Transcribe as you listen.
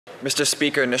Mr.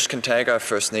 Speaker, Neskatanga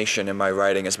First Nation in my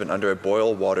riding has been under a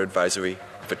boil water advisory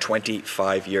for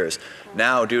 25 years.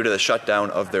 Now, due to the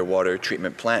shutdown of their water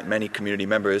treatment plant, many community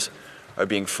members are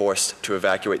being forced to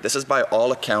evacuate. This is by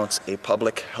all accounts a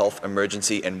public health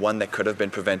emergency and one that could have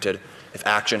been prevented if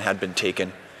action had been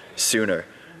taken sooner.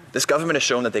 This government has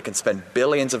shown that they can spend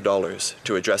billions of dollars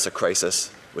to address a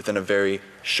crisis within a very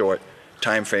short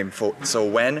time frame. So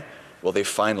when will they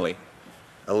finally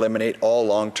eliminate all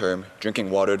long-term drinking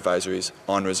water advisories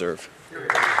on reserve?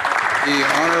 The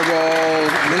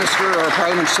Honourable Minister or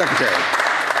Parliament Secretary.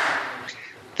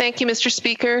 Thank you, Mr.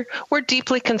 Speaker. We're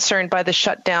deeply concerned by the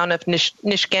shutdown of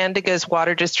Neskatangaga's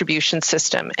water distribution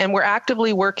system, and we're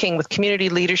actively working with community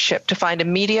leadership to find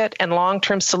immediate and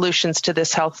long-term solutions to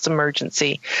this health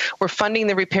emergency. We're funding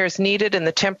the repairs needed and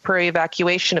the temporary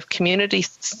evacuation of community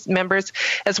members,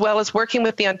 as well as working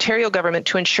with the Ontario government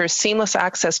to ensure seamless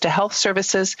access to health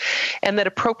services and that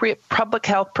appropriate public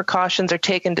health precautions are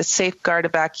taken to safeguard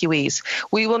evacuees.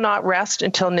 We will not rest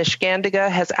until Neskatanga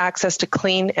has access to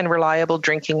clean and reliable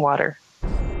drinking water.